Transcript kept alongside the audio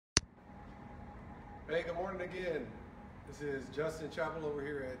Hey, good morning again. This is Justin Chap over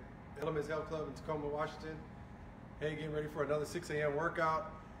here at Elements Health Club in Tacoma, Washington. Hey, getting ready for another 6 a.m.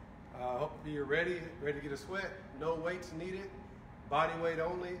 workout. Hope you're ready to get a sweat. No weights needed, body weight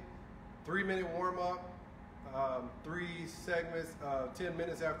only. 3-minute warm up, 3 segments, 10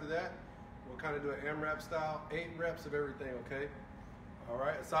 minutes after that. We'll kind of do an AMRAP style, 8 reps of everything, okay? All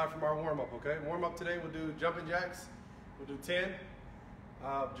right, aside from our warm up, okay? Warm up today, we'll do jumping jacks. We'll do 10,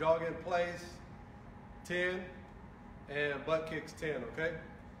 jog in place, 10, and butt kicks 10, okay?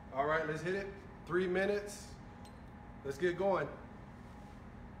 All right, let's hit it. 3 minutes. Let's get going.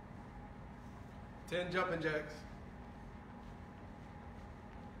 10 jumping jacks.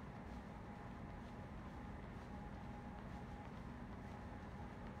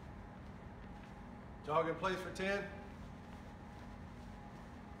 Jog in place for 10.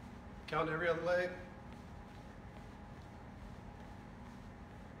 Count every other leg.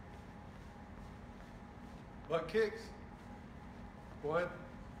 Butt kicks. 1,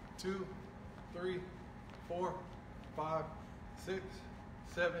 2, 3, 4, 5, 6,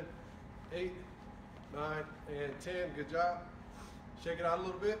 7, 8, 9, and 10. Good job. Shake it out a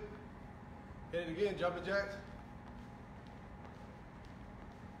little bit. Hit it again, jumping jacks.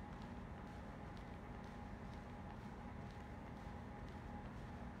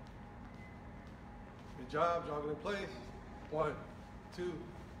 Good job, jogging in place. 1, 2,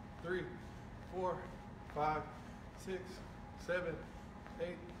 3, 4, 5, 6, 7, 8,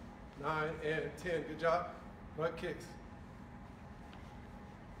 9, and 10. Good job. Butt kicks.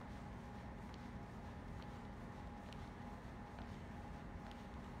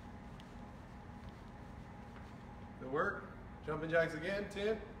 Good work. Jumping jacks again. 10.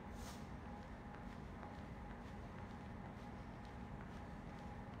 Good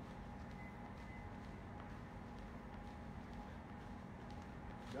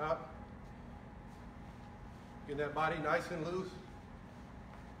job. Getting that body nice and loose.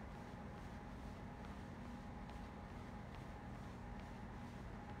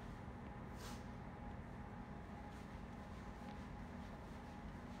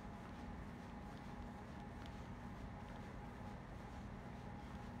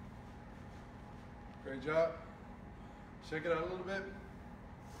 Great job. Shake it out a little bit.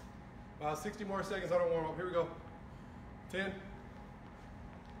 About 60 more seconds on our warm up. Here we go. 10.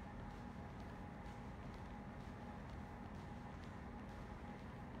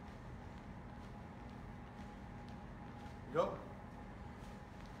 Go.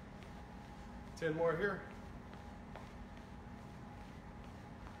 10 more here.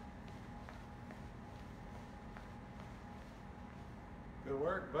 Good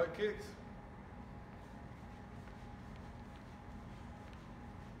work. Butt kicks.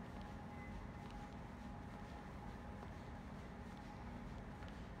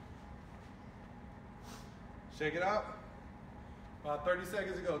 Shake it out. About 30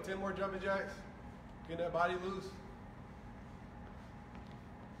 seconds to go. 10 more jumping jacks. Getting that body loose.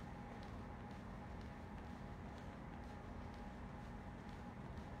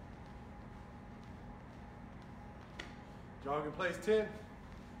 Jog in place 10.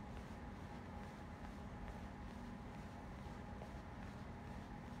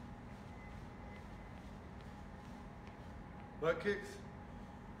 Butt kicks.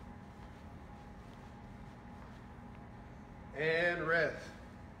 And rest.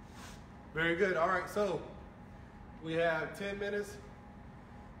 Very good. All right, so we have 10 minutes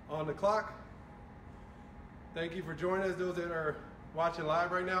on the clock. Thank you for joining us, those that are watching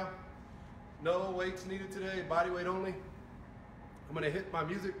live right now. No weights needed today, body weight only. I'm gonna hit my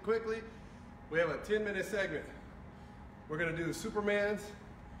music quickly. We have a 10-minute segment. We're gonna do Supermans,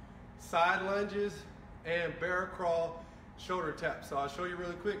 side lunges, and bear crawl shoulder taps. So I'll show you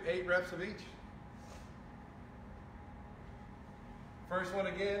really quick, 8 reps of each. First one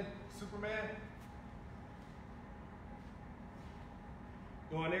again, Superman.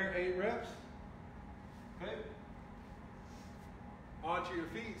 Go in there, 8 reps. Okay. Onto your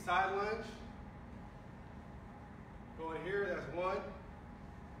feet, side lunge. Going here, that's 1,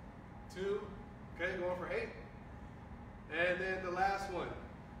 2, okay, going for 8. And then the last one,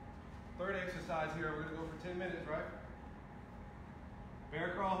 third exercise here, we're gonna go for 10 minutes, right?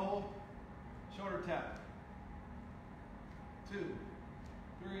 Bear crawl hold, shoulder tap. 2,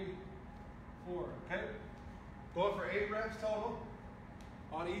 3, 4, okay? Going for 8 reps total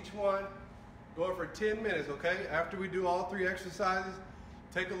on each one. Going for 10 minutes, okay? After we do all 3 exercises,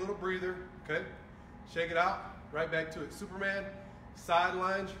 take a little breather, okay? Shake it out. Right back to it. Superman, side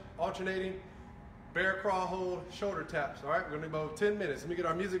lunge, alternating, bear crawl hold, shoulder taps. All right, we're gonna do about 10 minutes. Let me get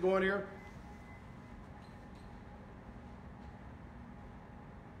our music going here.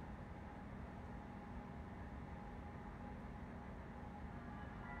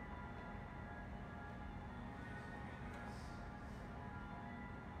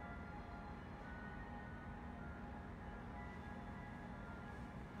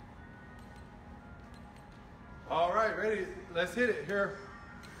 All right, ready? Let's hit it here.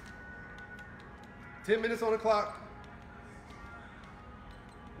 10 minutes on the clock.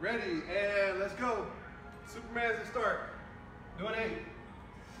 Ready, and let's go. Superman's to start. Doing 8.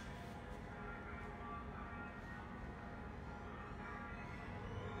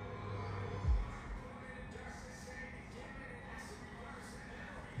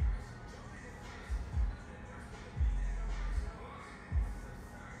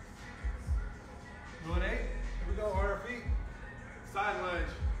 Doing 8. Here we go, on our feet. Side lunge,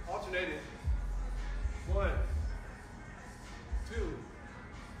 alternating. 1, 2,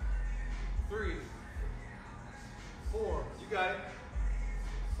 3, 4. You got it.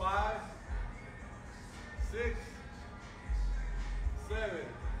 5, 6, 7,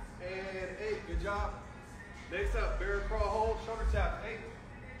 and 8. Good job. Next up, bear crawl hold, shoulder tap. 8.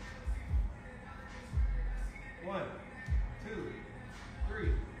 1, 2,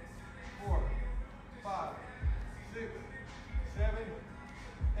 3, 4, 5, 6, 7,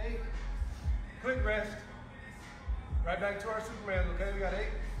 8. Quick rest. Right back to our Superman, okay? We got 8.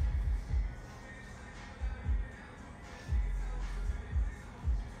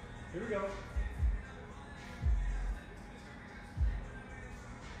 Here we go.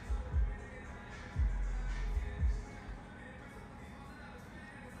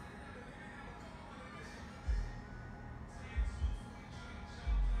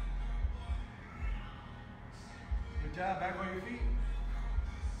 Good job, back on your feet.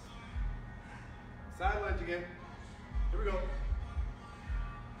 Side lunge again. Here we go.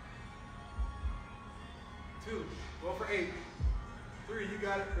 2, go for 8. 3, you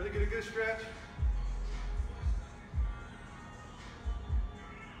got it. Really get a good stretch.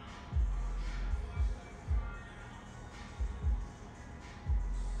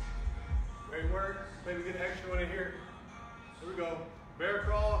 Great work. Maybe get an extra one in here. Here we go. Bear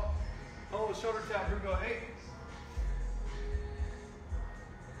crawl. Hold shoulder tap. Here we go. 8.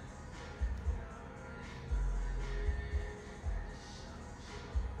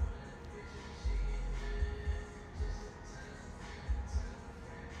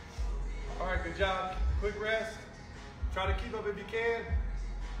 All right, good job. Quick rest. Try to keep up if you can.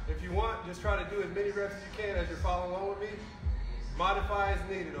 If you want, just try to do as many reps as you can as you're following along with me. Modify as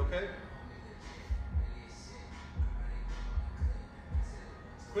needed, okay?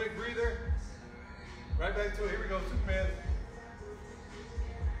 Quick breather. Right back to it. Here we go, Superman.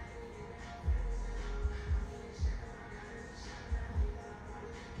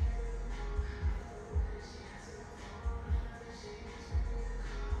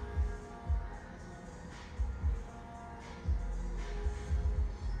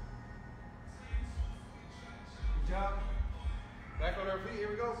 Good job. Back on our feet. Here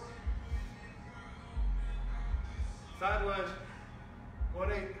we go. Side lunge. 1,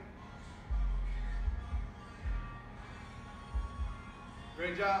 8.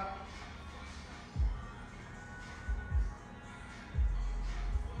 Great job.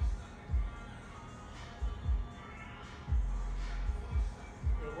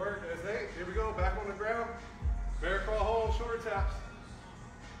 Good work. That's 8. Here we go. Back on the ground. Bear crawl hold, shoulder taps.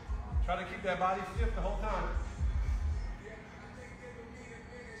 Try to keep that body stiff the whole time.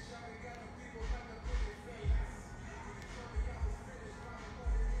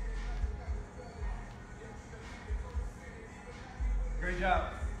 Great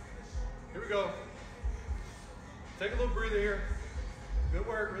job. Here we go. Take a little breather here. Good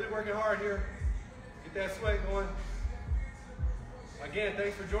work, really working hard here. Get that sweat going. Again,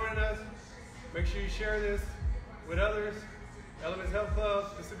 thanks for joining us. Make sure you share this with others. Elements Health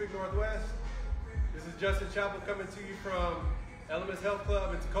Club, Pacific Northwest. This is Justin Chap coming to you from Elements Health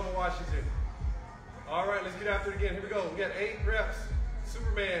Club in Tacoma, Washington. All right, let's get after it again. Here we go. We got 8 reps.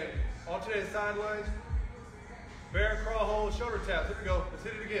 Superman, alternating side lunge. Bear crawl hold, shoulder taps. Here we go. Let's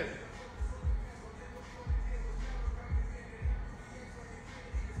hit it again.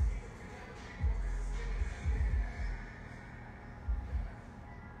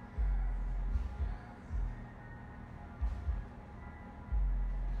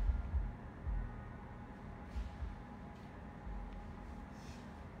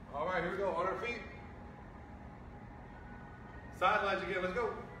 All right, here we go. On our feet. Side lunge again. Let's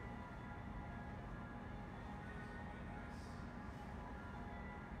go.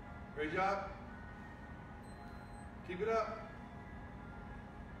 Great job. Keep it up.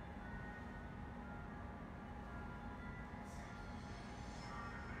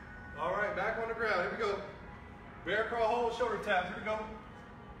 All right, back on the ground. Here we go. Bear crawl hold, shoulder taps. Here we go.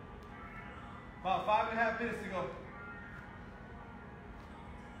 About 5.5 minutes to go.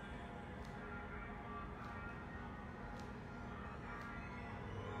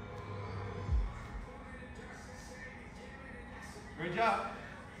 Great job.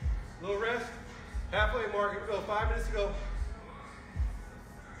 Little rest. Halfway mark. Here we go. 5 minutes to go.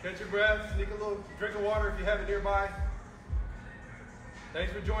 Catch your breath. Sneak a little drink of water if you have it nearby.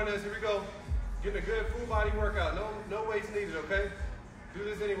 Thanks for joining us. Here we go. Getting a good full body workout. No weights needed, okay? Do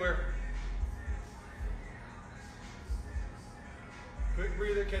this anywhere. Quick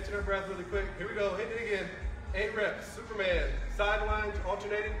breather, catching our breath really quick. Here we go, hitting it again. 8 reps, Superman. Side lunge,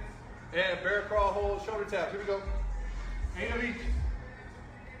 alternating, and bear crawl, hold, shoulder tap. Here we go. 8 of each.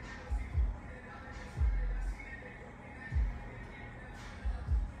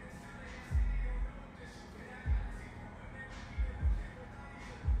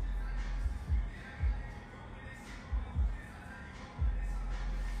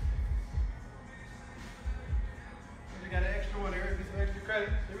 Got an extra one here, get some extra credit.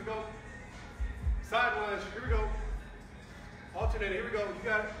 Here we go. Side lunge, here we go. Alternating, here we go, you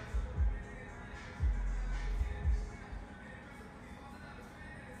got it.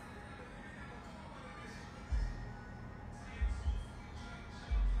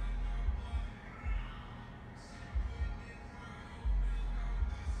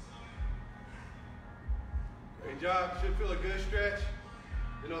 Great job, should feel a good stretch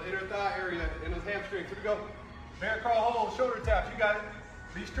in those inner thigh area, in those hamstrings. Here we go. Bear crawl, hold, shoulder taps, you got it.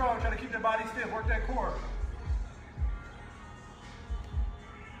 Be strong, try to keep that body stiff, work that core.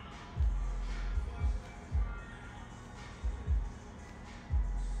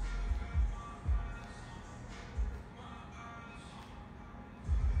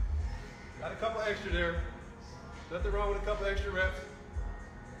 Got a couple extra there. Nothing wrong with a couple extra reps.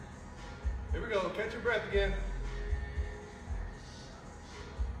 Here we go, catch your breath again.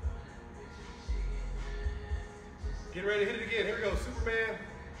 Get ready to hit it again. Here we go. Superman,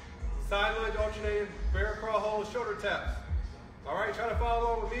 side lunge, alternating, bear crawl, hold, shoulder taps. All right, try to follow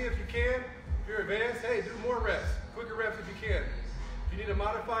along with me if you can. If you're advanced, hey, do more reps, quicker reps if you can. If you need to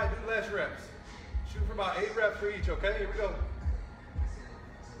modify, do less reps. Shoot for about 8 reps for each, okay? Here we go.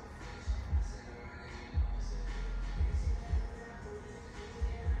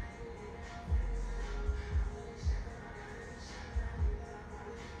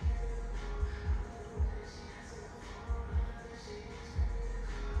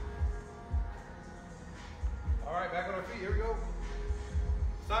 All right, back on our feet, here we go.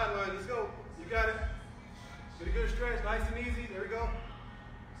 Side lunge, let's go. You got it. Get a good stretch, nice and easy, there we go.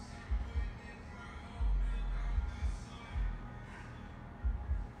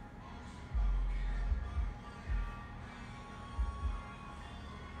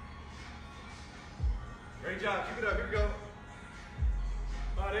 Great job, keep it up, here we go.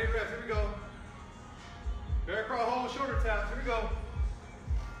 About 8 reps, here we go. Bear crawl, hold, shoulder taps, here we go.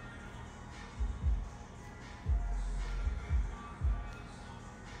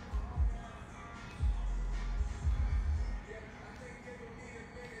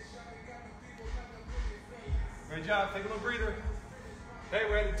 Great job, take a little breather. Hey,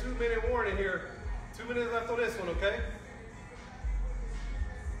 we're at a 2-minute warning here. 2 minutes left on this one, okay?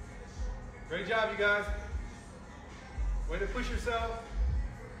 Great job, you guys. Way to push yourself.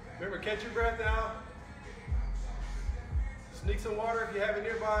 Remember, catch your breath now. Sneak some water if you have it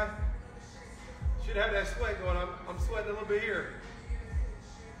nearby. Should have that sweat going on. I'm sweating a little bit here.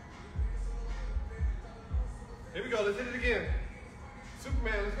 Here we go, let's hit it again.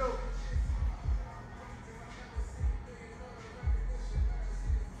 Superman, let's go.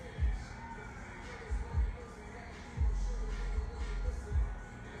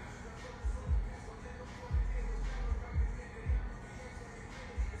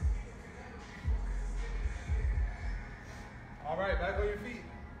 All right, back on your feet.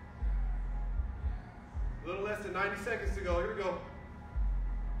 A little less than 90 seconds to go. Here we go.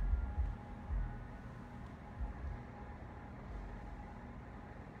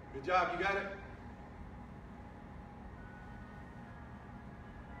 Good job, you got it.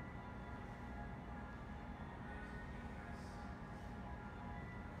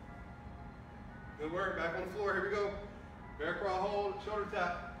 Good work, back on the floor, here we go. Bear crawl, hold, shoulder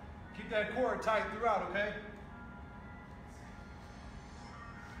tap. Keep that core tight throughout, okay?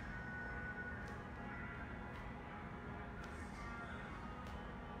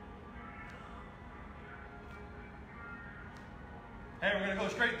 Hey, we're gonna go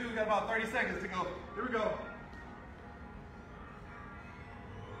straight through. We got about 30 seconds to go. Here we go.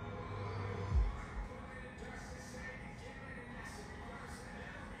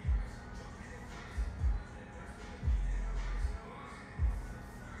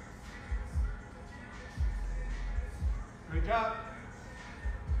 Great job.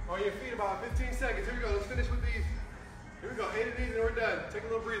 On your feet, about 15 seconds. Here we go. Let's finish with these. Here we go. 8 of these and we're done. Take a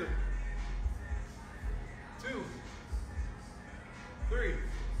little breather. 2,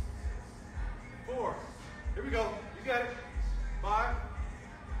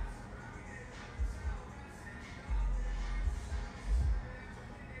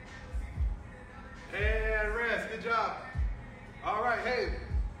 right, hey,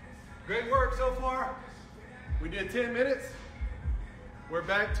 great work so far. We did 10 minutes. We're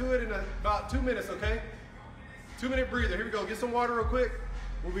back to it in about 2 minutes, okay? 2-minute breather. Here we go. Get some water real quick.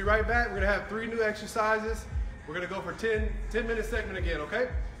 We'll be right back. We're gonna have 3 new exercises. We're gonna go for 10-minute segment again, okay?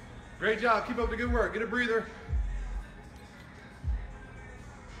 Great job. Keep up the good work. Get a breather.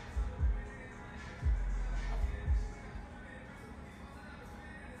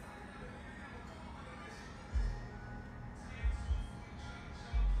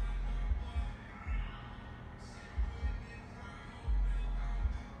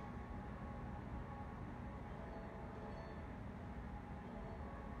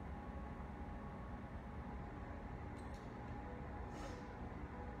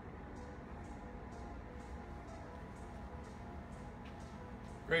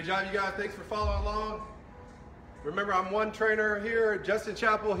 Great job, you guys. Thanks for following along. Remember, I'm one trainer here, Justin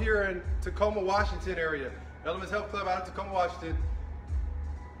Chapel, here in Tacoma, Washington area. Elements Health Club out of Tacoma, Washington.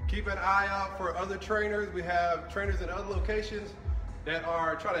 Keep an eye out for other trainers. We have trainers in other locations that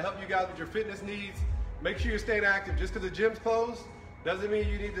are trying to help you guys with your fitness needs. Make sure you're staying active. Just because the gym's closed doesn't mean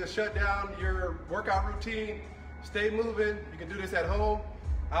you need to shut down your workout routine. Stay moving. You can do this at home,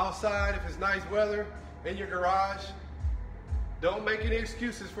 outside if it's nice weather, in your garage. Don't make any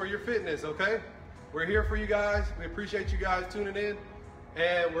excuses for your fitness, okay? We're here for you guys. We appreciate you guys tuning in.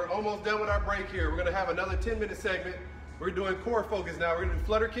 And we're almost done with our break here. We're gonna have another 10-minute segment. We're doing core focus now. We're gonna do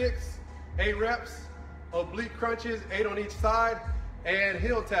flutter kicks, 8 reps, oblique crunches, 8 on each side, and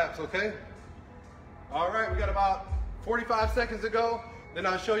heel taps, okay? All right, we got about 45 seconds to go. Then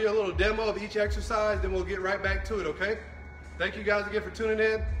I'll show you a little demo of each exercise, then we'll get right back to it, okay? Thank you guys again for tuning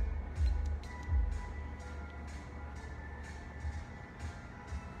in.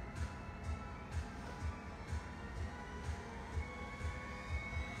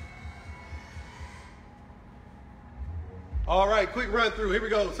 All right, quick run through. Here we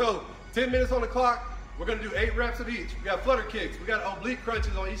go. So 10 minutes on the clock. We're gonna do 8 reps of each. We got flutter kicks. We got oblique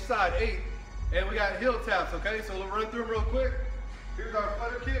crunches on each side, 8. And we got heel taps, okay? So we'll run through them real quick. Here's our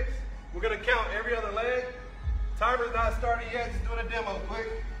flutter kicks. We're gonna count every other leg. Timer's not started yet, just doing a demo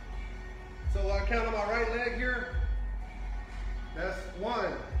quick. So I count on my right leg here. That's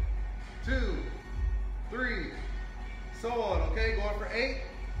 1, 2, 3, so on, okay? Going for 8.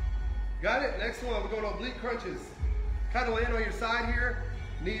 Got it? Next one, we're going to oblique crunches. Kind of land on your side here,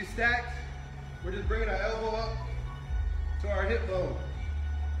 knees stacked. We're just bringing our elbow up to our hip bone,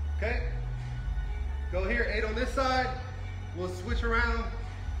 okay? Go here, 8 on this side. We'll switch around,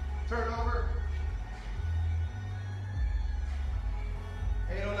 turn over.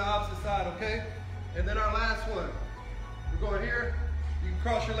 8 on the opposite side, okay? And then our last one. We're going here. You can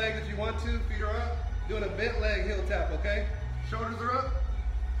cross your legs if you want to, feet are up. Doing a bent leg heel tap, okay? Shoulders are up.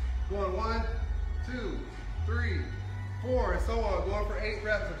 Going 1, 2, 3, 4, and so on. Going for 8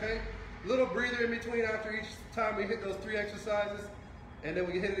 reps, okay? Little breather in between after each time we hit those 3 exercises, and then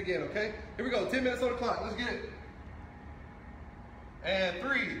we can hit it again, okay? Here we go, 10 minutes on the clock. Let's get it. And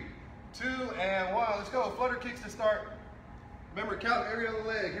 3, 2, and 1. Let's go. Flutter kicks to start. Remember, count every other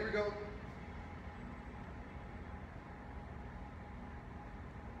leg. Here we go.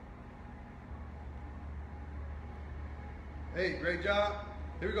 Hey, great job.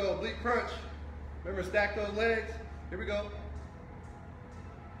 Here we go, oblique crunch. Remember, stack those legs. Here we go.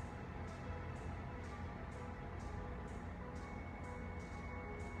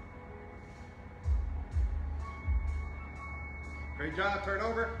 Great job, turn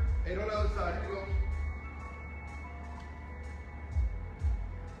over. 8 on the other side, here we go.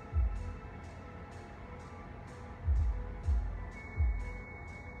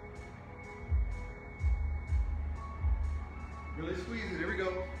 Really squeeze it, here we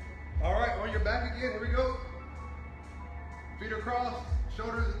go. All right, on your back again, here we go. Feet across,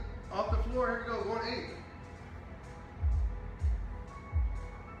 shoulders off the floor, here we go, going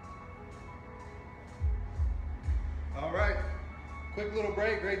 8. All right, quick little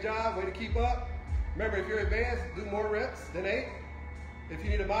break, great job, way to keep up. Remember, if you're advanced, do more reps than 8. If you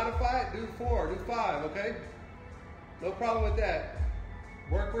need to modify it, do 4, do 5, okay? No problem with that.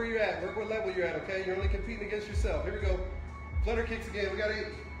 Work where you're at, work what level you're at, okay? You're only competing against yourself. Here we go. Flutter kicks again, we got 8.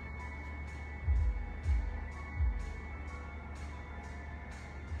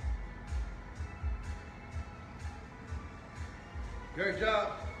 Great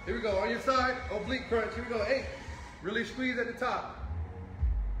job. Here we go, on your side, oblique crunch, here we go, 8. Really squeeze at the top.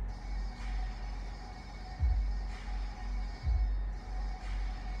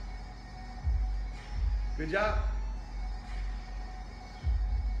 Good job.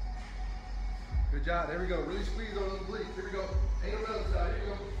 Good job, there we go, really squeeze on those obliques, here we go. 8 on the other side, here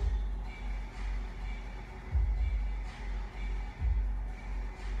we go.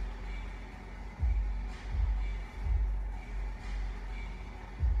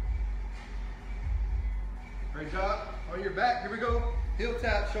 Great job. On your back, here we go. Heel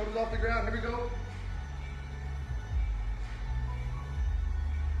tap, shoulders off the ground, here we go.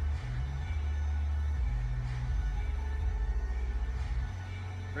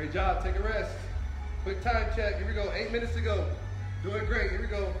 Great job, take a rest. Quick time check, here we go, 8 minutes to go. Doing great, here we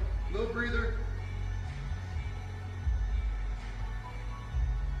go. Little breather.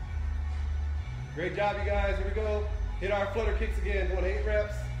 Great job, you guys, here we go. Hit our flutter kicks again, doing 8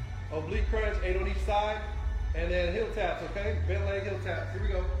 reps. Oblique crunch, 8 on each side. And then heel taps, okay? Bent leg heel taps, here we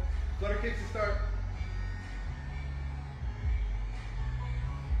go. Flutter kicks to start.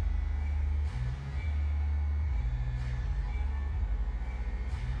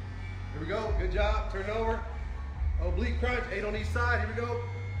 Here we go, good job, turn it over. Oblique crunch, 8 on each side, here we go.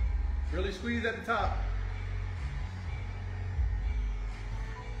 Really squeeze at the top.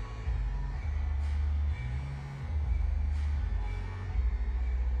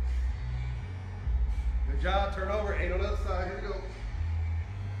 Good job, turn over, 8 on the other side, here we go.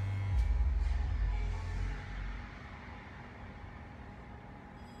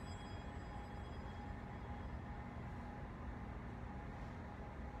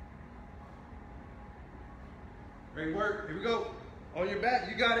 Great work, here we go. On your back,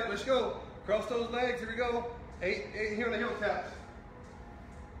 you got it, let's go. Cross those legs, here we go. 8 here on the heel taps.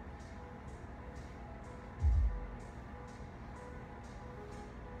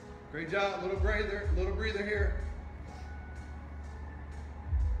 Great job, little breather here.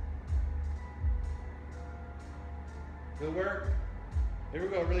 Good work. Here we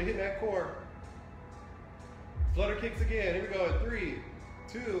go, really hitting that core. Flutter kicks again, here we go, 3,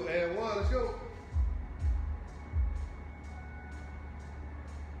 2, and 1, let's go.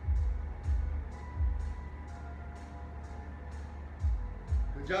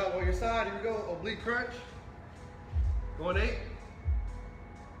 Good job on your side, here we go, oblique crunch. Going 8.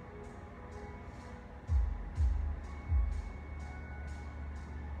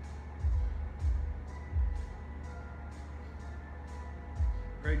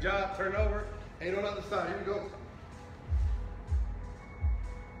 Great job, turn it over, 8 on the other side, here we go.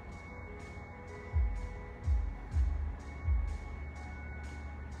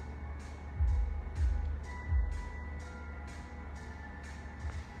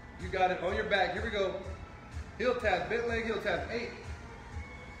 You got it, on your back, here we go. Heel tap, bent leg heel tap, 8.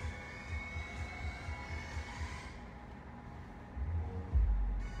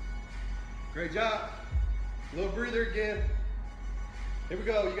 Great job. Little breather again. Here we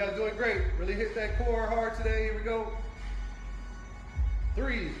go, you guys doing great. Really hit that core hard today, here we go.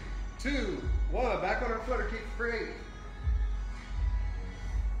 3, 2, 1, back on our flutter kicks for 8.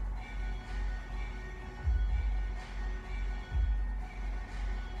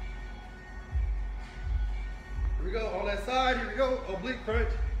 Here we go, on that side, here we go, oblique crunch.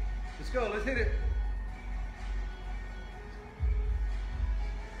 Let's go, let's hit it.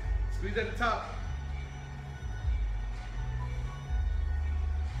 Squeeze at the top.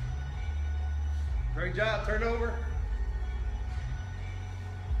 Great job, turn over.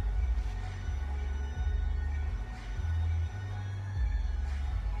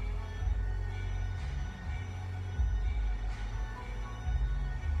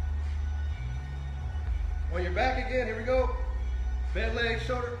 On your back again, here we go. Bent leg,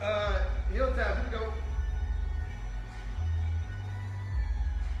 shoulder, heel tap, here we go.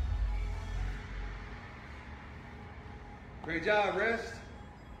 Great job, rest.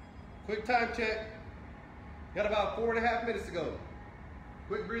 Quick time check. Got about 4.5 minutes to go.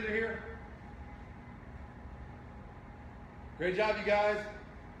 Quick breather here. Great job, you guys.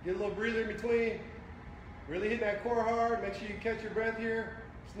 Get a little breather in between. Really hitting that core hard. Make sure you catch your breath here.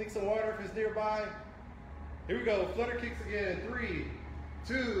 Sneak some water if it's nearby. Here we go, flutter kicks again. 3,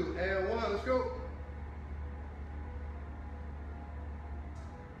 2, and 1, let's go.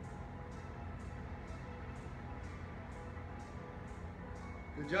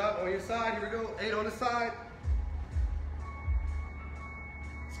 Good job, on your side, here we go. 8 on the side.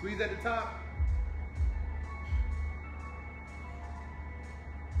 Squeeze at the top.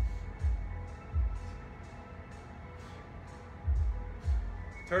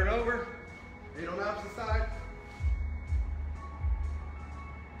 Turn over. 8 on the opposite side.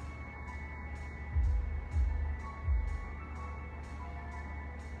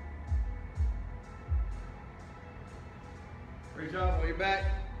 Great job on your back.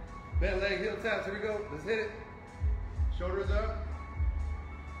 Bent leg, heel taps. Here we go. Let's hit it. Shoulders up.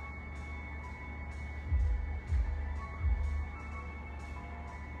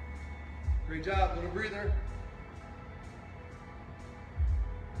 Great job. Little breather.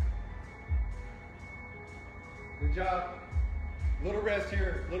 Good job. Little rest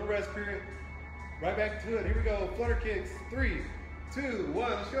here. Little rest period. Right back to it. Here we go. Flutter kicks. 3, 2,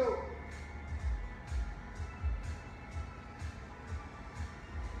 1. Let's go.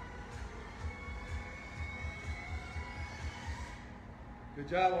 Good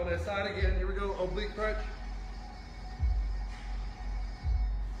job on that side again. Here we go. Oblique crunch.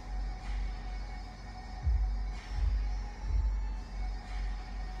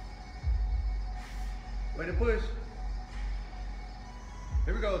 Way to push.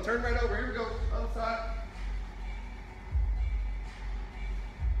 Here we go. Turn right over. Here we go. Other side.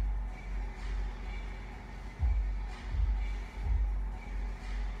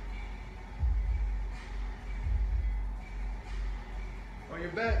 On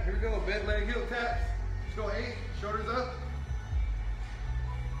your back. Here we go. Bent leg heel taps. Let's go 8. Shoulders up.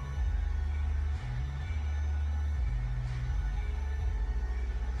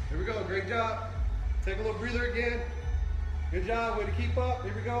 Here we go. Great job. Take a little breather again. Good job. Way to keep up.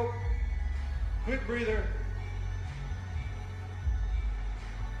 Here we go. Quick breather.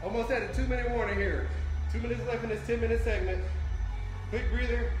 Almost at a 2-minute warning here. 2 minutes left in this 10-minute segment. Quick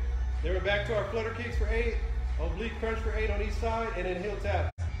breather. Then we're back to our flutter kicks for 8. Oblique crunch for 8 on each side. And then heel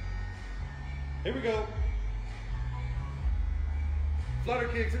tap. Here we go. Flutter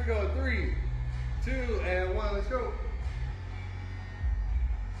kicks. Here we go. 3, 2, and 1. Let's go.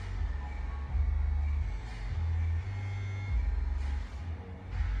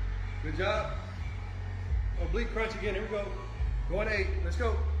 Good job. Oblique crunch again. Here we go. Going 8. Let's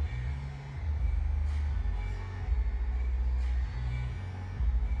go.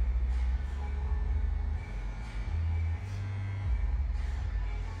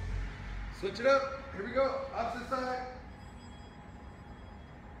 Switch it up. Here we go. Opposite side.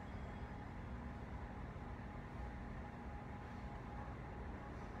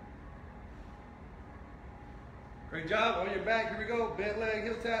 Great job. On your back. Here we go. Bent leg,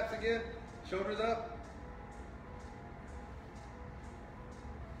 heel taps again. Shoulders up.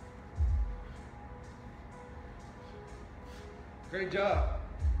 Great job.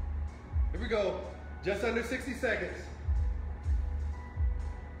 Here we go. Just under 60 seconds.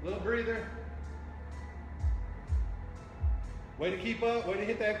 Little breather. Way to keep up. Way to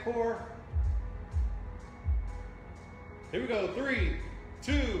hit that core. Here we go. 3,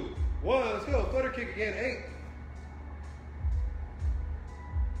 2, 1. Let's go. Flutter kick again. 8.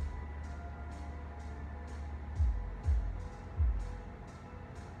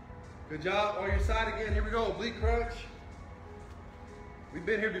 Good job. On your side again. Here we go. Oblique crunch. We've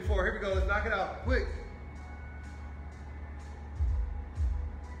been here before. Here we go. Let's knock it out. Quick.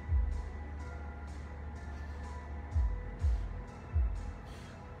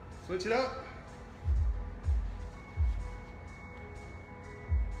 Switch it up.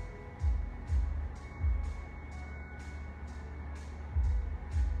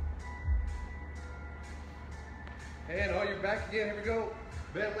 And on your back again. Here we go.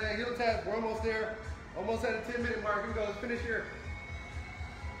 Bent leg, heel tap. We're almost there. Almost at a 10-minute mark. Here we go. Let's finish here.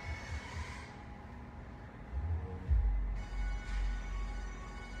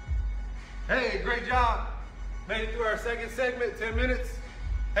 Hey, great job. Made it through our second segment, 10 minutes.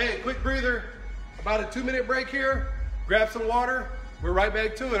 Hey, quick breather. About a 2-minute break here. Grab some water. We're right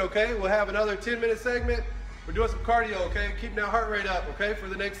back to it, okay? We'll have another 10-minute segment. We're doing some cardio, okay? Keeping that heart rate up, okay, for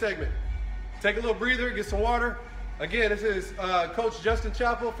the next segment. Take a little breather, get some water. Again, this is Coach Justin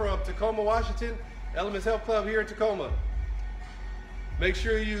Chappell from Tacoma, Washington, Elements Health Club here in Tacoma. Make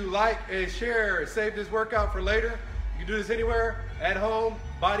sure you like and share and save this workout for later. You can do this anywhere, at home,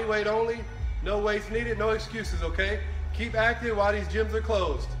 body weight only, no weights needed, no excuses, okay? Keep active while these gyms are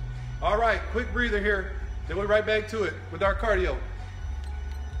closed. All right, quick breather here, then we're right back to it with our cardio.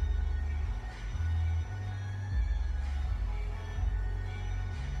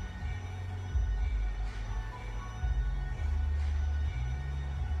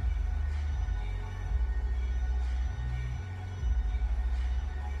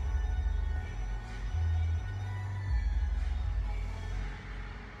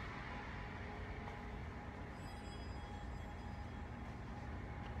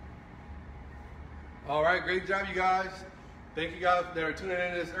 All right, great job, you guys. Thank you guys that are tuning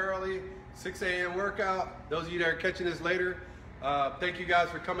in this early, 6 a.m. workout. Those of you that are catching this later, thank you guys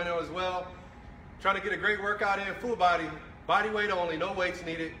for coming in as well. Trying to get a great workout in, full body, body weight only, no weights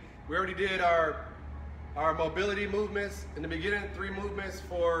needed. We already did our mobility movements in the beginning, 3 movements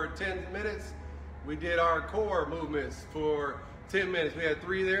for 10 minutes. We did our core movements for 10 minutes. We had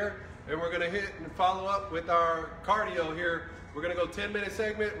 3 there, and we're gonna hit and follow up with our cardio here. We're gonna go 10-minute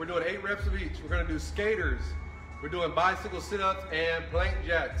segment. We're doing 8 reps of each. We're gonna do skaters. We're doing bicycle sit-ups and plank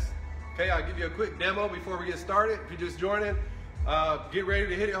jacks. Okay, I'll give you a quick demo before we get started. If you're just joining, Get ready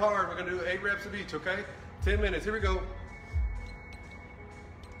to hit it hard. We're gonna do 8 reps of each, okay? 10 minutes, here we go.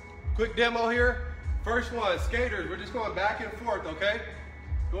 Quick demo here. First one, skaters, we're just going back and forth, okay?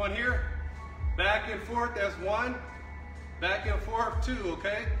 Going here, back and forth, that's 1. Back and forth, 2,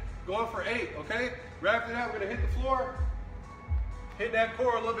 okay? Going for 8, okay? Right after that, we're gonna hit the floor. Hit that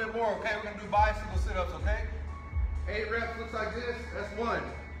core a little bit more, okay? We're gonna do bicycle sit-ups, okay? 8 reps looks like this. That's 1,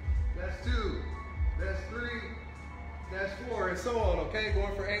 that's 2, that's 3, that's 4, and so on, okay?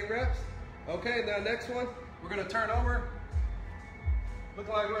 Going for 8 reps. Okay, now next one, we're gonna turn over.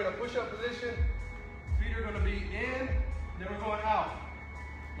 Looking like we're in a push-up position. Feet are gonna be in, then we're going out.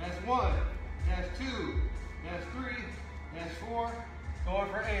 That's 1, that's 2, that's 3, that's 4, going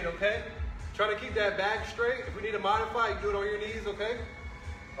for 8, okay? Trying to keep that back straight. If we need to modify, you can do it on your knees, okay?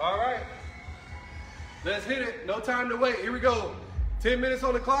 All right. Let's hit it. No time to wait. Here we go. 10 minutes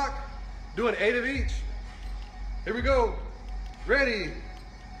on the clock. Doing 8 of each. Here we go. Ready.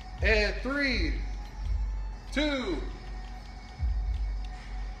 And 3, 2,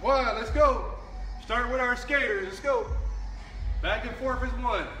 1. Let's go. Start with our skaters. Let's go. Back and forth is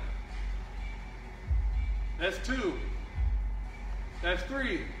 1. That's 2. That's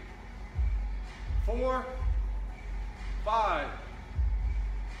 3, 4, 5,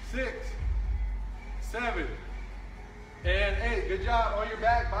 6, 7, and 8. Good job. On your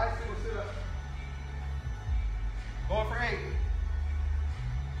back, bicycle sit up. Going for 8.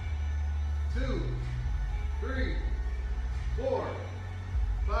 2, 3, 4,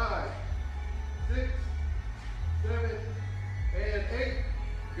 5, 6, 7, and 8.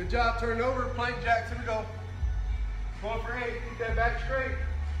 Good job. Turn over. Plank jacks. Here we go. Going for 8. Keep that back straight.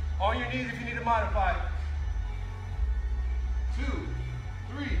 On your knees if you need to modify. 2,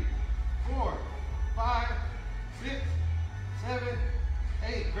 3, 4, 5, 6, 7,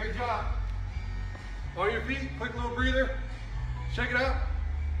 8. Great job. On your feet. Quick little breather. Shake it out.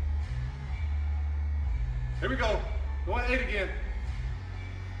 Here we go. Going 8 again.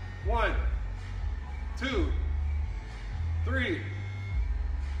 1, 2, 3,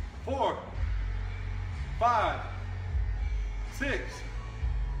 4, 5, 6,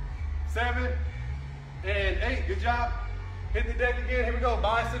 7, and 8. Good job. Hit the deck again. Here we go.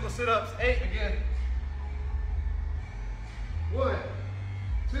 Bicycle sit-ups. 8 again. 1,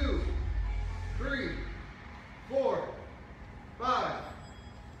 2, 3, 4, 5,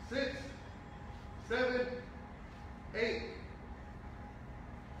 6, 7, 8.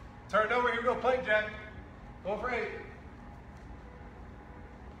 Turn over. Here we go. Plank jack. Go for 8.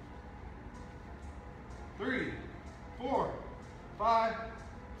 3, 4, 5,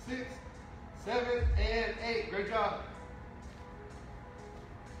 6, 7, and 8. Great job.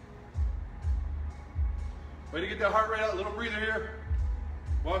 Way to get that heart rate up. Little breather here.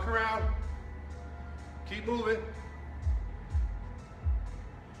 Walk around. Keep moving.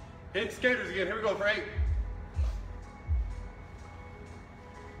 Hit skaters again. Here we go for 8.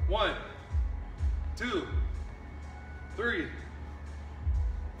 1, 2, 3,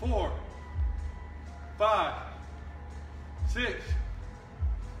 4, 5, 6,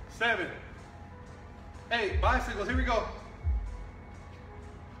 7, 8. Bicycles. Here we go.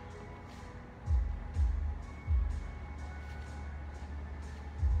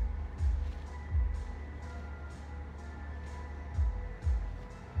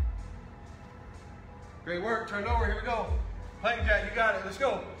 Great work. Turn over. Here we go. Plank jack. You got it. Let's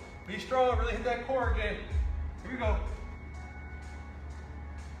go. Be strong. Really hit that core again. Here we go.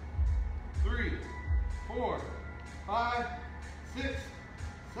 3, 4, 5, 6,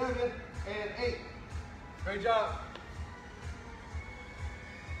 7, and 8. Great job.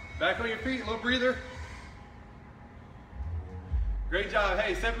 Back on your feet. Little breather. Great job.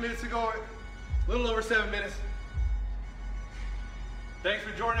 Hey, 7 minutes to go. A little over 7 minutes. Thanks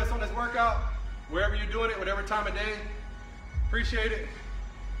for joining us on this workout. Wherever you're doing it, whatever time of day. Appreciate it.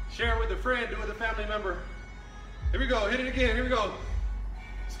 Share it with a friend, do it with a family member. Here we go, hit it again, here we go.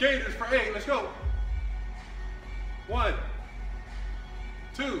 Skaters for 8, let's go. 1,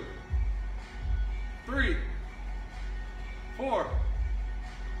 2, 3, 4,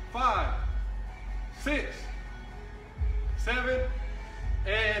 5, 6, 7,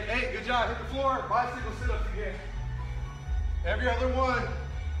 and 8. Good job, hit the floor, bicycle sit-ups again. Every other one,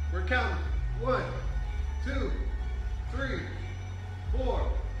 we're counting. 1, 2, 3,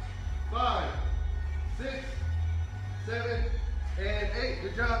 4, 5, 6, 7, and 8.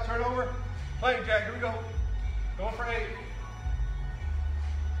 Good job. Turn over. Plank jack. Here we go. Going for 8.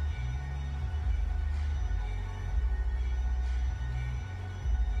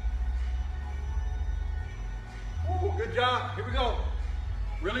 Woo, good job. Here we go.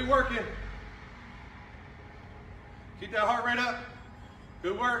 Really working. Keep that heart rate up.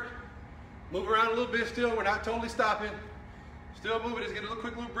 Good work. Move around a little bit still. We're not totally stopping. Still moving. Just get a little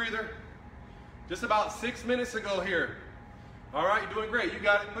quick little breather. Just about 6 minutes ago here. All right, you're doing great. You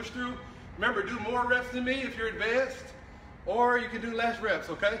got it. Push through. Remember, do more reps than me if you're advanced, or you can do less reps,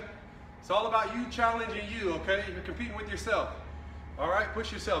 okay? It's all about you challenging you, okay? You're competing with yourself. All right,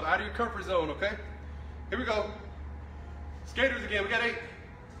 push yourself out of your comfort zone, okay? Here we go. Skaters again. We got 8.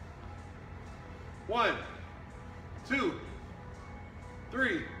 1, 2,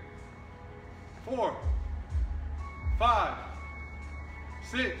 3, 4, 5,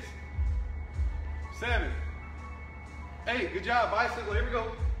 6, 7, 8. Good job. Bicycle. Here we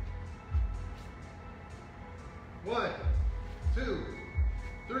go. 1, 2,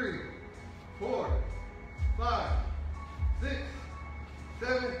 3, 4, 5, 6,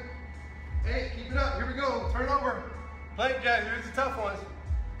 7, 8. Keep it up. Here we go. Turn over. Plank jack. Here's the tough ones.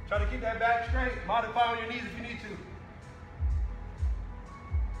 Try to keep that back straight. Modify on your knees if you need to.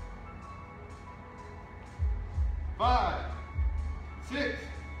 5, 6,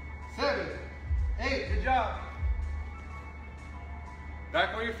 7, 8. Good job.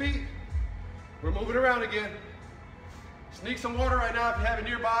 Back on your feet. We're moving around again. Sneak some water right now if you have it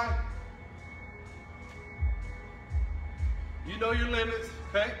nearby. You know your limits,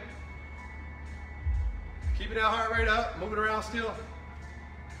 okay? Keeping that heart rate up, moving around still.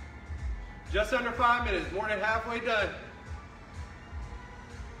 Just under 5 minutes, more than halfway done.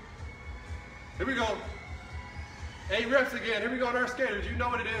 Here we go. 8 reps again. Here we go on our skaters. You know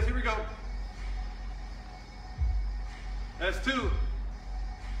what it is. Here we go. That's 2,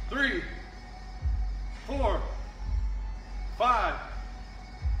 3, 4, 5,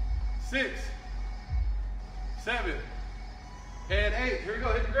 6, 7, and 8. Here we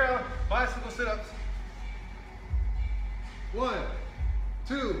go. Hit the ground. Bicycle sit-ups. 1,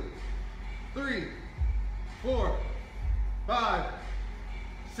 2, 3, 4, 5,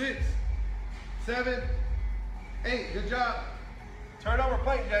 6, 7, 8. Good job. Turn over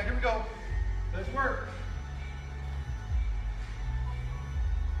plank jack. Here we go. Let's work.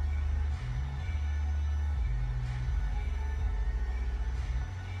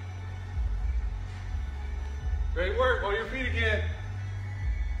 Great work. On your feet again.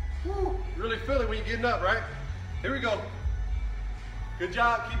 Woo. Really feel it when you're getting up, right? Here we go. Good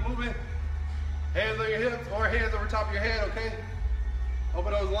job. Keep moving. Hands on your hips or hands over top of your head, okay?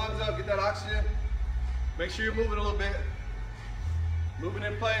 Open those lungs up. Get that oxygen. Make sure you're moving a little bit. Moving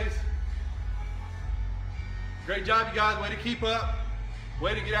in place. Great job, you guys. Way to keep up.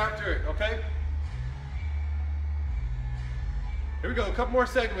 Way to get after it, okay? Here we go. A couple more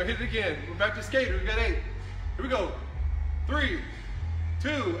seconds. We'll hit it again. We're back to skaters. We got 8. Here we go. 3,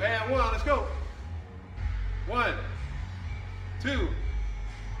 2, and 1. Let's go. 1, 2,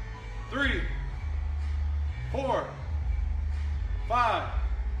 3, 4, 5,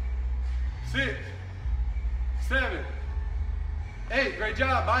 6, 7, 8. Great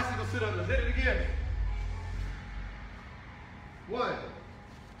job. Bicycle sit-ups. Let's hit it again. 1,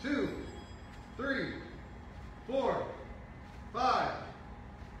 2, 3, 4, 5,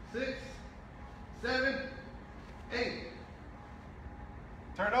 6, 7, 8.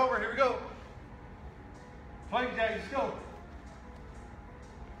 Turn over. Here we go. Plank jack. Let's go.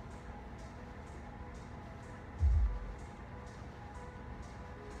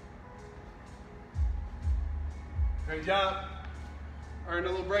 Great job. Earned a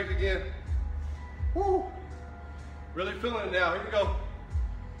little break again. Woo. Really feeling it now. Here we go.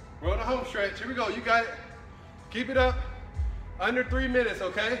 We're on the home stretch. Here we go. You got it. Keep it up. Under 3 minutes,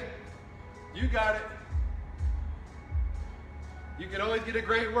 okay? You got it. You can always get a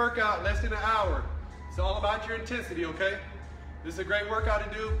great workout in less than an hour. It's all about your intensity, okay? This is a great workout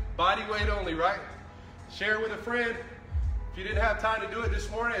to do. Body weight only, right? Share it with a friend. If you didn't have time to do it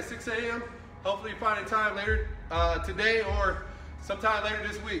this morning at 6 a.m., hopefully you find a time later today or sometime later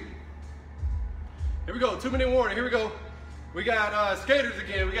this week. Here we go, 2-minute warning, here we go. We got skaters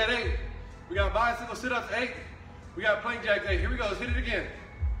again, we got 8. We got bicycle sit-ups, 8. We got plank jacks, 8. Here we go, let's hit it again.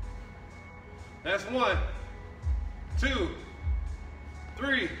 That's 1, 2,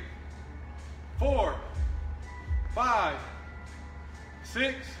 3, 4, 5,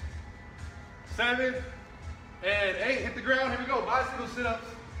 6, 7, and 8. Hit the ground, here we go, bicycle sit-ups.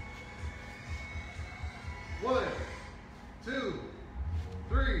 1, 2,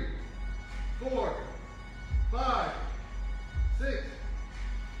 3, 4, 5, 6,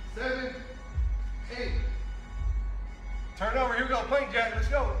 7, 8. Turn over, here we go, plank jack, let's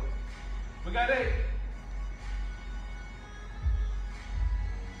go. We got 8.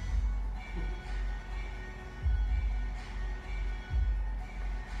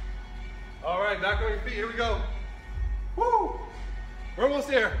 All right, back on your feet, here we go. We're almost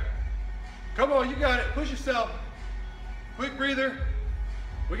there. Come on, you got it. Push yourself. Quick breather.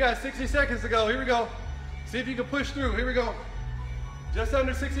 We got 60 seconds to go. Here we go. See if you can push through. Here we go. Just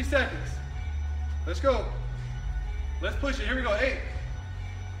under 60 seconds. Let's go. Let's push it. Here we go. 8.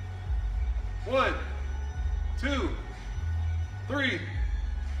 1, 2, 3,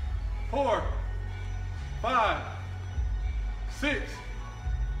 4, 5, 6,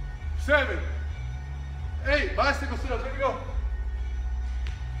 7, 8. Bicycle sit-ups. Here we go.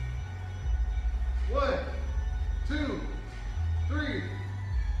 1, 2, 3,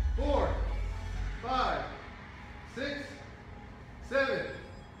 4, 5, 6, 7,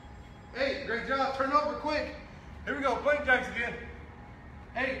 8. Great job. Turn over quick. Here we go. Plank jacks again.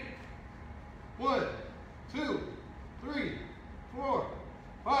 8. 1, 2, 3, 4,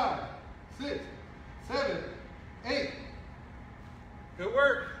 5, 6, 7, 8. Good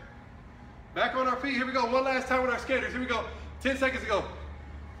work. Back on our feet. Here we go. One last time with our skaters. Here we go. 10 seconds to go.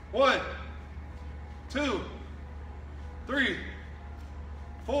 1, 2, 3,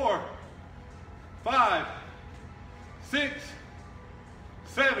 4, 5, 6,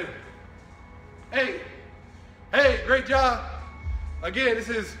 7, 8. Hey, great job. Again, this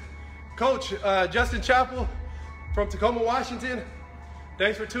is Coach Justin Chappell from Tacoma, Washington.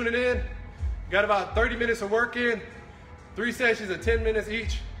 Thanks for tuning in. Got about 30 minutes of work in, 3 sessions of 10 minutes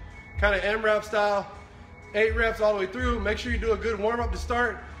each, kind of AMRAP style, 8 reps all the way through. Make sure you do a good warm-up to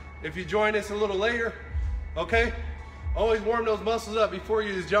start if you join us a little later, okay? Always warm those muscles up before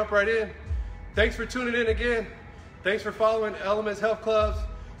you just jump right in. Thanks for tuning in again. Thanks for following Elements Health Club's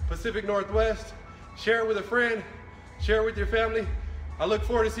Pacific Northwest. Share it with a friend, share it with your family. I look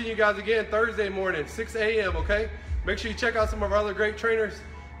forward to seeing you guys again Thursday morning, 6 a.m., okay? Make sure you check out some of our other great trainers,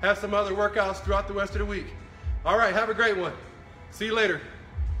 have some other workouts throughout the rest of the week. All right, have a great one. See you later.